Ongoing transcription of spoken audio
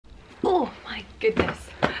goodness.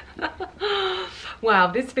 Wow,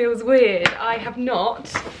 this feels weird. I have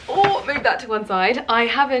not, oh, move that to one side. I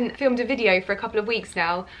haven't filmed a video for a couple of weeks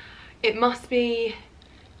now. It must be,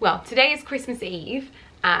 well, today is Christmas Eve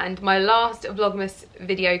and my last Vlogmas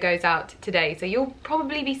video goes out today. So you'll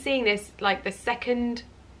probably be seeing this like the second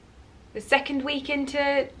week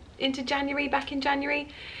into January, back in January.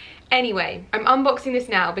 Anyway, I'm unboxing this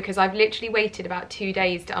now because I've literally waited about 2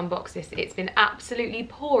 days to unbox this. It's been absolutely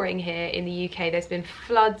pouring here in the UK. There's been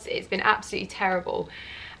floods, it's been absolutely terrible.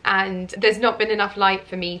 And there's not been enough light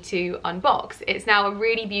for me to unbox. It's now a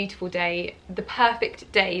really beautiful day, the perfect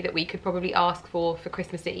day that we could probably ask for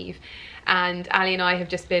Christmas Eve. And Ali and I have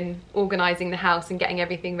just been organising the house and getting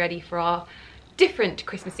everything ready for our different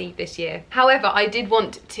Christmas Eve this year. However, I did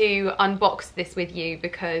want to unbox this with you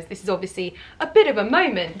because this is obviously a bit of a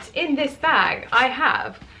moment. In this bag I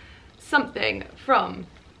have something from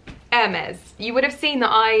Hermes. You would have seen that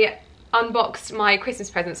I unboxed my Christmas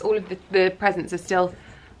presents. All of the presents are still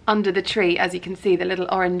under the tree, as you can see, the little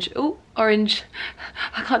orange, oh, orange,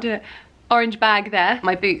 I can't do it, orange bag there.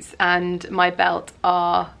 My boots and my belt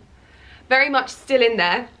are very much still in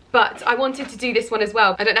there. But I wanted to do this one as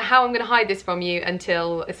well. I don't know how I'm going to hide this from you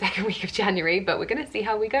until the second week of January, but we're going to see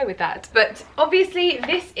how we go with that. But obviously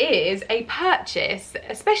this is a purchase,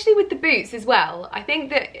 especially with the boots as well. I think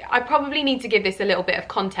that I probably need to give this a little bit of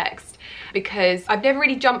context because I've never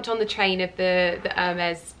really jumped on the train of the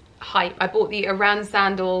Hermes hype. I bought the Iran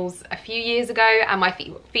sandals a few years ago and my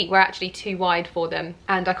feet were actually too wide for them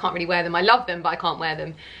and I can't really wear them. I love them, but I can't wear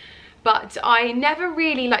them. But I never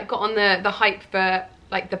really like got on the hype for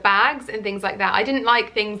like the bags and things like that. I didn't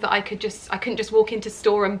like things that I couldn't just walk into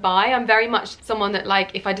store and buy. I'm very much someone that,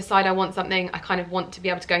 like, if I decide I want something, I kind of want to be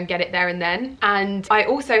able to go and get it there and then. And I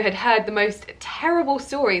also had heard the most terrible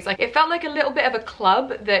stories. Like, it felt like a little bit of a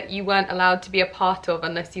club that you weren't allowed to be a part of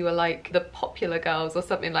unless you were like the popular girls or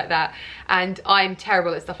something like that. And I'm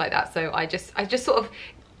terrible at stuff like that, so I just sort of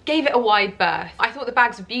gave it a wide berth. I thought the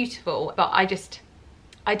bags were beautiful, but I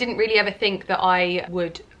didn't really ever think that I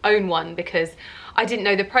would own one because I didn't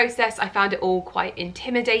know the process. I found it all quite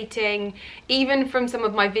intimidating. Even from some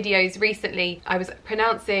of my videos recently, I was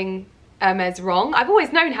pronouncing Hermes wrong. I've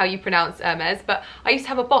always known how you pronounce Hermes, but I used to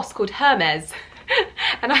have a boss called Hermes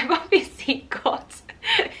and I've obviously got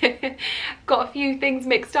a few things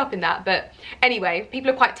mixed up in that. But anyway,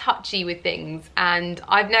 people are quite touchy with things and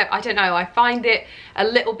I don't know, I find it a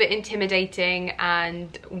little bit intimidating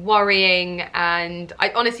and worrying, and I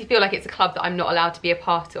honestly feel like it's a club that I'm not allowed to be a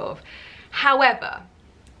part of. However,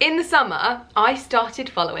 in the summer, I started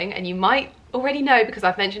following, and you might already know because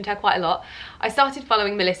I've mentioned her quite a lot, I started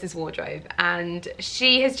following Melissa's wardrobe, and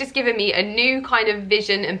she has just given me a new kind of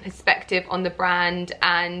vision and perspective on the brand,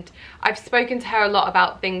 and I've spoken to her a lot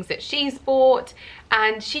about things that she's bought,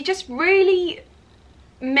 and she just really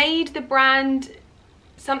made the brand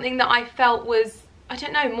something that I felt was, I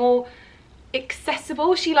don't know, more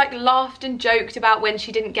accessible. She like laughed and joked about when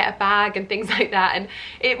she didn't get a bag and things like that, and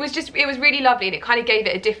it was really lovely, and it kind of gave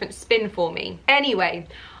it a different spin for me. Anyway,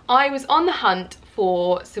 I was on the hunt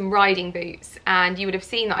for some riding boots, and you would have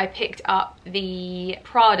seen that I picked up the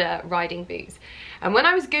Prada riding boots, and when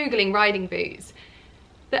I was googling riding boots,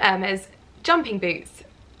 the Hermes jumping boots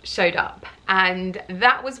showed up, and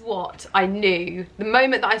that was what I knew. The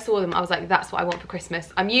moment that I saw them, I was like, that's what I want for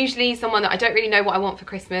Christmas. I'm usually someone that I don't really know what I want for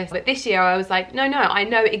Christmas, but this year I was like, no, I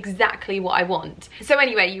know exactly what I want. So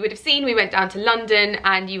anyway, you would have seen we went down to London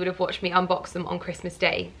and you would have watched me unbox them on Christmas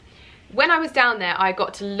Day. When I was down there, I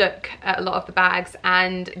got to look at a lot of the bags,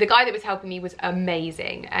 and the guy that was helping me was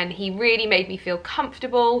amazing, and he really made me feel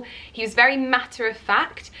comfortable. He was very matter of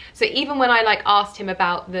fact, so even when I like asked him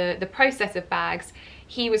about the process of bags,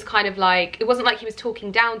 he was kind of like, it wasn't like he was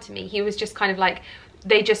talking down to me. He was just kind of like,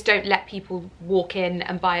 they just don't let people walk in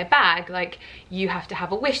and buy a bag. Like, you have to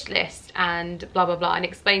have a wish list and blah, blah, blah, and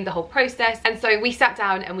explained the whole process. And so we sat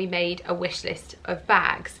down and we made a wish list of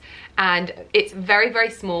bags. And it's very, very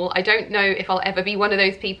small. I don't know if I'll ever be one of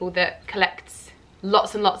those people that collects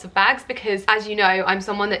lots and lots of bags because, as you know, I'm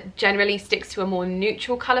someone that generally sticks to a more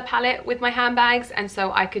neutral color palette with my handbags. And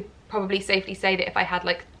so I could probably safely say that if I had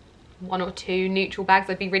like 1 or 2 neutral bags,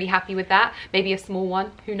 I'd be really happy with that. Maybe a small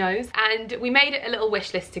one, who knows. And we made a little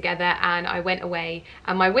wish list together, and I went away,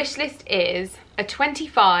 and my wish list is a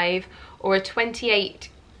 25 or a 28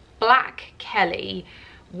 black Kelly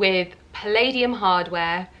with palladium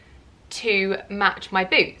hardware to match my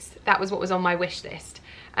boots. That was what was on my wish list,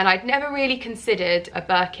 and I'd never really considered a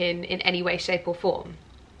Birkin in any way, shape or form.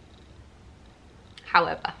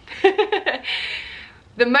 However,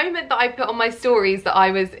 the moment that I put on my stories that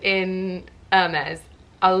I was in Hermes,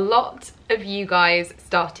 a lot of you guys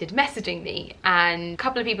started messaging me, and a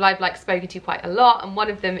couple of people I've like spoken to quite a lot, and one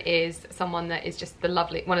of them is someone that is just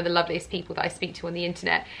one of the loveliest people that I speak to on the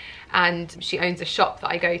internet, and she owns a shop that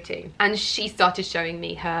I go to, and she started showing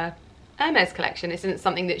me her Hermes collection. This isn't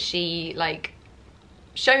something that she like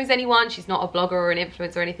shows anyone, she's not a blogger or an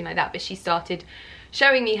influencer or anything like that, but she started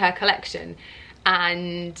showing me her collection,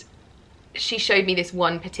 and she showed me this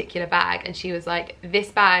one particular bag, and she was like, this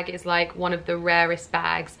bag is like one of the rarest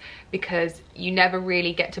bags because you never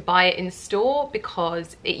really get to buy it in store,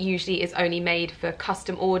 because it usually is only made for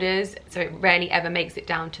custom orders, so it rarely ever makes it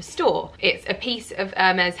down to store. It's a piece of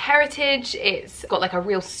Hermes heritage, it's got like a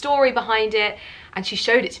real story behind it, and she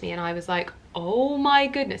showed it to me and I was like, oh my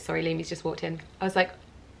goodness, sorry, Liamy's just walked in. I was like,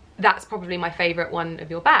 that's probably my favorite one of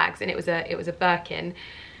your bags, and it was a Birkin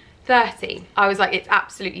 30. I was like, it's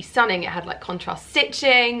absolutely stunning. It had like contrast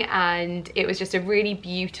stitching and it was just a really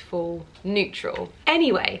beautiful neutral.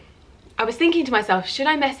 Anyway, I was thinking to myself, should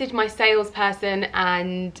I message my salesperson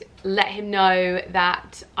and let him know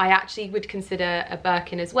that I actually would consider a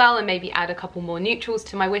Birkin as well, and maybe add a couple more neutrals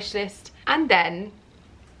to my wish list? And then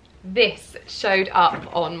this showed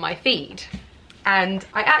up on my feed, and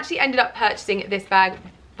I actually ended up purchasing this bag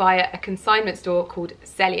via a consignment store called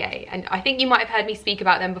SELLIER, and I think you might have heard me speak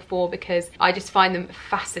about them before because I just find them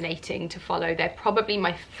fascinating to follow. They're probably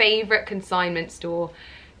my favorite consignment store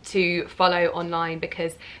to follow online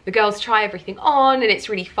because the girls try everything on, and it's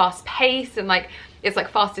really fast paced, and like it's like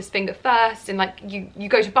fastest finger first, and like you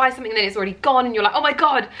go to buy something and then it's already gone and you're like, oh my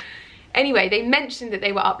god. Anyway, they mentioned that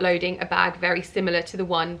they were uploading a bag very similar to the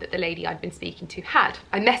one that the lady I'd been speaking to had.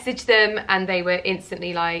 I messaged them and they were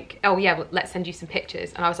instantly like, oh yeah, well, let's send you some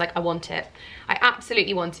pictures. And I was like, I want it. I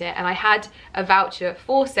absolutely want it. And I had a voucher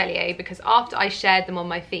for SELLIER because after I shared them on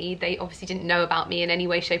my feed, they obviously didn't know about me in any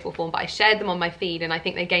way, shape or form, but I shared them on my feed and I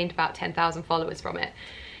think they gained about 10,000 followers from it.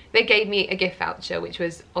 They gave me a gift voucher, which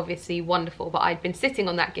was obviously wonderful, but I'd been sitting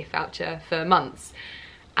on that gift voucher for months.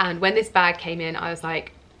 And when this bag came in, I was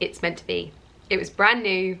like, it's meant to be. It was brand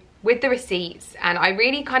new with the receipts, and I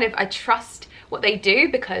really I trust what they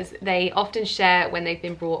do because they often share when they've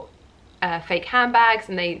been brought fake handbags,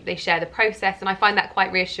 and they share the process, and I find that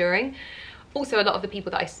quite reassuring. Also, a lot of the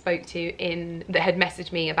people that I spoke to that had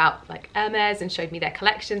messaged me about like Hermes and showed me their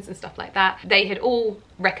collections and stuff like that, they had all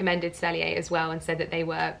recommended SELLIER as well and said that they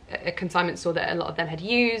were a consignment store that a lot of them had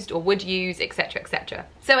used or would use, etc, etc.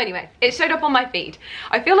 So anyway, it showed up on my feed.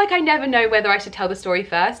 I feel like I never know whether I should tell the story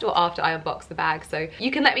first or after I unbox the bag, so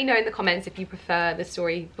you can let me know in the comments if you prefer the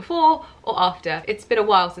story before or after. It's been a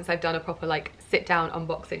while since I've done a proper like sit down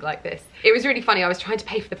unboxing like this. It was really funny. I was trying to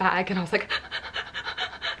pay for the bag and I was like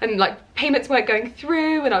and like payments weren't going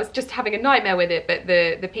through and I was just having a nightmare with it, but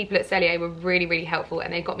the people at SELLIER were really, really helpful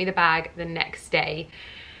and they got me the bag the next day.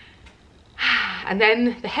 And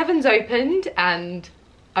then the heavens opened and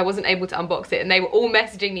I wasn't able to unbox it, and they were all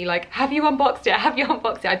messaging me like, have you unboxed it? Have you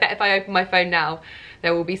unboxed it? I bet if I open my phone now,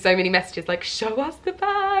 there will be so many messages like, show us the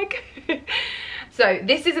bag. So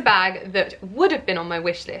this is a bag that would have been on my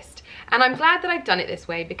wish list, and I'm glad that I've done it this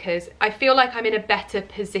way because I feel like I'm in a better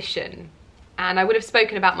position. And I would have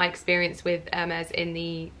spoken about my experience with Hermes in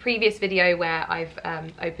the previous video where I've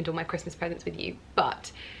opened all my Christmas presents with you,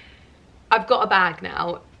 but I've got a bag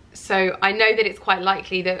now, so I know that it's quite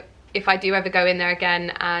likely that if I do ever go in there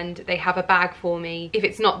again and they have a bag for me, if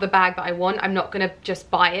it's not the bag that I want, I'm not gonna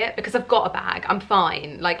just buy it because I've got a bag. I'm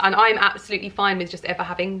fine. Like, and I'm absolutely fine with just ever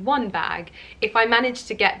having one bag. If I manage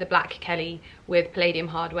to get the Black Kelly with palladium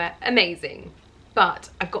hardware, amazing. But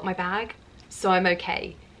I've got my bag, so I'm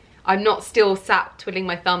okay. I'm not still sat twiddling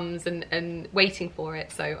my thumbs and waiting for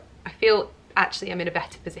it, so I feel actually I'm in a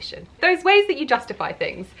better position. Those ways that you justify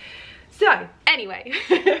things. So, anyway.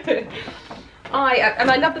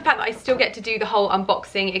 I love the fact that I still get to do the whole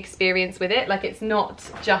unboxing experience with it. Like, it's not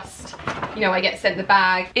just, you know, I get sent the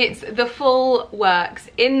bag. It's the full works,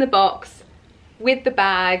 in the box, with the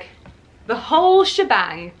bag, the whole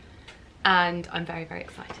shebang. And I'm very, very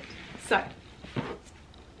excited. So,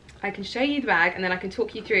 I can show you the bag and then I can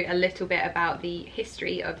talk you through a little bit about the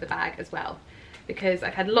history of the bag as well. Because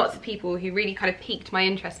I've had lots of people who really kind of piqued my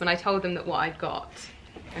interest when I told them that what I'd got.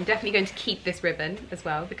 I'm definitely going to keep this ribbon as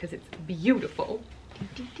well because it's beautiful.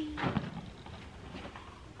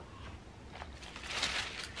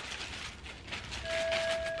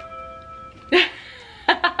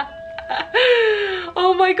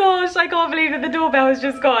 Oh my gosh, I can't believe that the doorbell has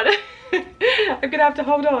just gone. I'm gonna have to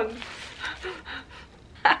hold on.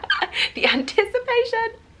 The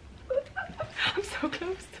anticipation. I'm so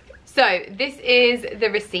close. So this is the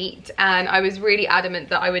receipt, and I was really adamant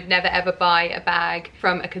that I would never ever buy a bag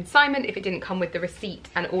from a consignment if it didn't come with the receipt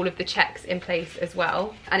and all of the checks in place as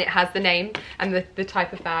well. And it has the name and the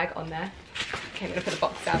type of bag on there. Okay, I'm gonna put the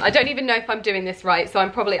box down. I don't even know if I'm doing this right, so I'll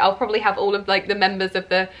probably have all of like the members of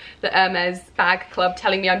the Hermes bag club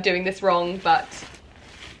telling me I'm doing this wrong, but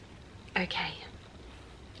okay.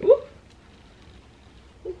 Ooh.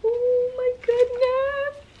 Oh my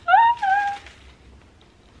goodness. Ah.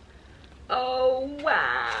 Oh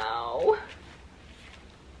wow.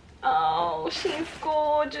 Oh, she's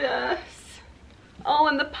gorgeous. Oh,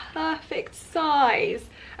 and the perfect size.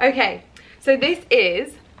 Okay, so this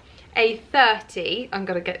is a 30, I'm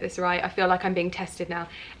gonna get this right, I feel like I'm being tested now.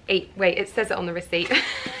 Wait, it says it on the receipt.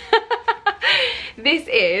 This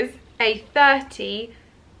is a 30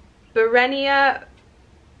 Berenia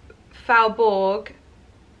Faubourg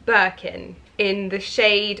Birkin in the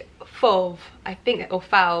shade Fauve, I think, or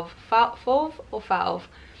Fauve, Fauve or Fauve.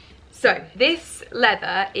 So this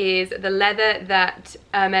leather is the leather that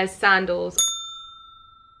Hermes sandals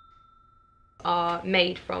are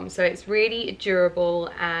made from, so it's really durable,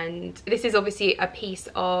 and this is obviously a piece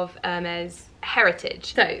of Hermes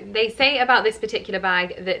heritage. So they say about this particular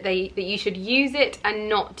bag that you should use it and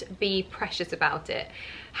not be precious about it.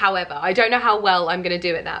 However, I don't know how well I'm going to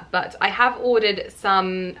do at that, but I have ordered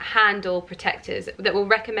some handle protectors that were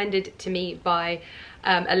recommended to me by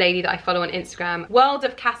a lady that I follow on Instagram, World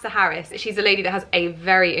of Casa Harris. She's a lady that has a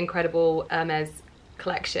very incredible Hermes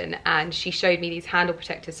collection, and she showed me these handle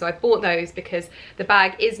protectors, so I bought those because the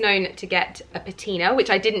bag is known to get a patina, which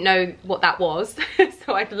I didn't know what that was.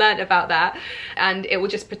 So I've learned about that, and it will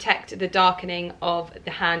just protect the darkening of the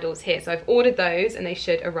handles here. So I've ordered those and they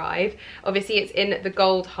should arrive. Obviously it's in the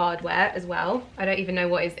gold hardware as well. I don't even know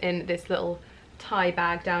what is in this little tie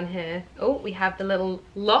bag down here. Oh, we have the little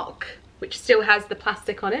lock, which still has the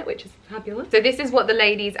plastic on it, which is fabulous. So this is what the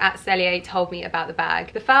ladies at Sellier told me about the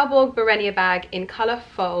bag. The Faubourg Berenia bag in colour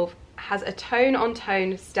Fauve has a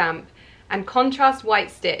tone-on-tone stamp and contrast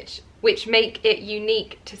white stitch, which make it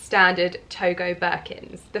unique to standard Togo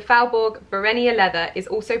Birkins. The Faubourg Berenia leather is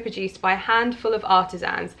also produced by a handful of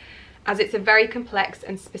artisans, as it's a very complex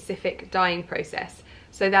and specific dyeing process.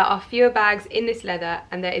 So there are fewer bags in this leather,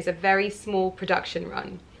 and there is a very small production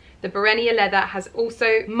run. The Berenia leather has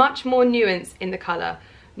also much more nuance in the colour.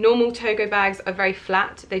 Normal Togo bags are very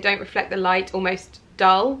flat, they don't reflect the light, almost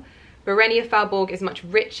dull. Berenia Faubourg is much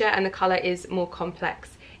richer and the colour is more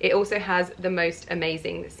complex. It also has the most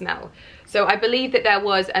amazing smell. So I believe that there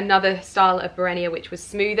was another style of Berenia which was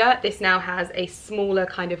smoother. This now has a smaller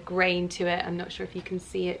kind of grain to it. I'm not sure if you can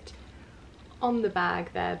see it on the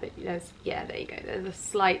bag there, but there's, yeah, there you go, there's a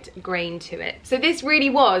slight grain to it. So this really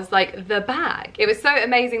was like the bag. It was so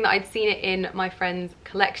amazing that I'd seen it in my friend's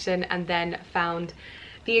collection and then found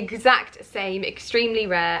the exact same extremely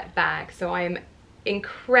rare bag. So I am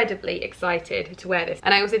incredibly excited to wear this,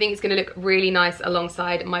 and I also think it's going to look really nice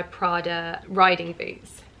alongside my Prada riding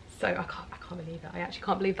boots. So I can't believe it. I actually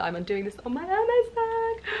can't believe that I'm undoing this on my Hermes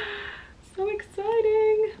bag. So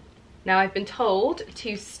exciting. Now I've been told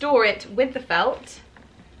to store it with the felt,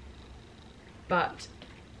 but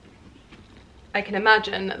I can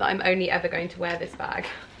imagine that I'm only ever going to wear this bag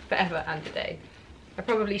forever and a day. I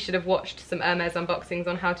probably should have watched some Hermes unboxings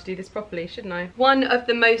on how to do this properly, shouldn't I? One of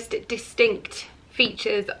the most distinct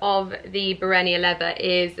features of the Berenia leather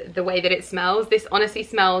is the way that it smells. This honestly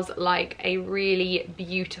smells like a really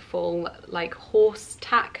beautiful like horse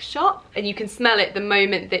tack shop, and you can smell it the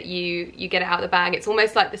moment that you get it out of the bag. It's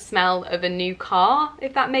almost like the smell of a new car,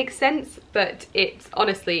 if that makes sense, but it's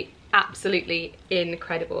honestly absolutely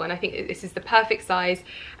incredible, and I think this is the perfect size.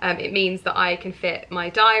 It means that I can fit my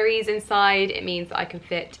diaries inside. It means that I can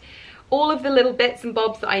fit all of the little bits and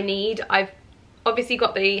bobs that I need. I've obviously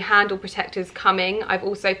got the handle protectors coming. I've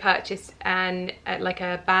also purchased like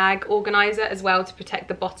a bag organizer as well to protect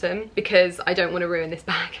the bottom, because I don't want to ruin this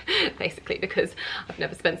bag basically, because I've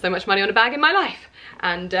never spent so much money on a bag in my life.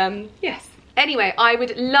 And yes. Anyway, I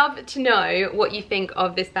would love to know what you think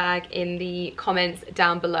of this bag in the comments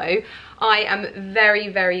down below. I am very,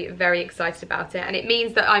 very, very excited about it, and it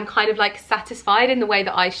means that I'm kind of like satisfied in the way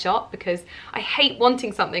that I shop, because I hate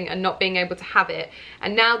wanting something and not being able to have it.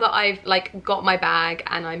 And now that I've like got my bag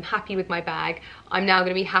and I'm happy with my bag, I'm now going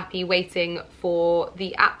to be happy waiting for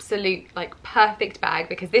the absolute like perfect bag,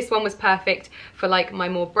 because this one was perfect for like my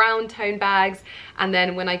more brown tone bags, and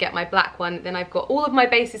then when I get my black one, then I've got all of my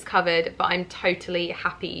bases covered, but I'm totally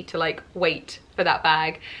happy to like wait for that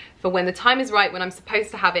bag for when the time is right, when I'm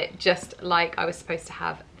supposed to have it, just like I was supposed to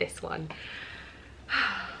have this one.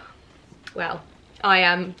 Well, I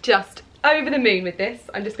am just over the moon with this.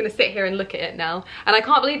 I'm just gonna sit here and look at it now. And I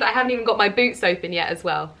can't believe that I haven't even got my boots open yet as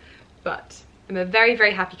well. But I'm a very,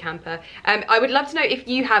 very happy camper. I would love to know if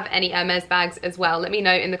you have any Hermes bags as well. Let me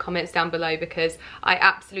know in the comments down below, because I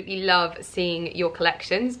absolutely love seeing your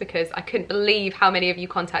collections, because I couldn't believe how many of you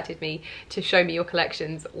contacted me to show me your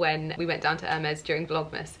collections when we went down to Hermes during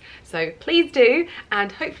Vlogmas. So please do,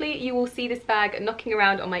 and hopefully you will see this bag knocking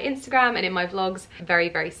around on my Instagram and in my vlogs very,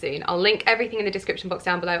 very soon. I'll link everything in the description box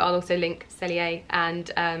down below. I'll also link Sellier and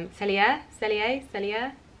Sellier.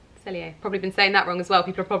 Probably been saying that wrong as well.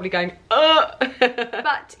 People are probably going,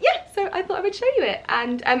 but yeah, so I thought I would show you it.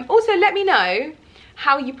 And also let me know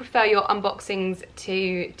how you prefer your unboxings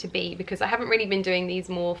to be, because I haven't really been doing these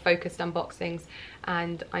more focused unboxings,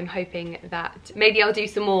 and I'm hoping that maybe I'll do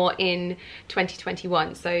some more in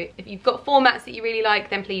 2021. So if you've got formats that you really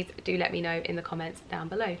like, then please do let me know in the comments down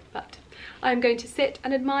below. But I'm going to sit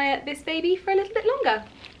and admire this baby for a little bit longer.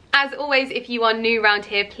 As always, if you are new around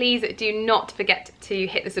here, please do not forget to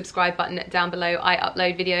hit the subscribe button down below. I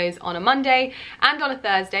upload videos on a Monday and on a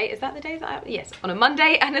Thursday. Is that the days that yes, on a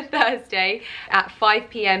Monday and a Thursday at 5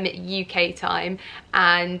 PM UK time.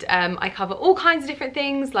 And I cover all kinds of different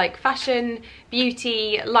things like fashion,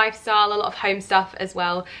 beauty, lifestyle, a lot of home stuff as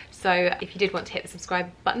well. So if you did want to hit the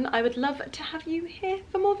subscribe button, I would love to have you here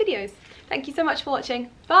for more videos. Thank you so much for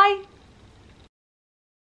watching. Bye!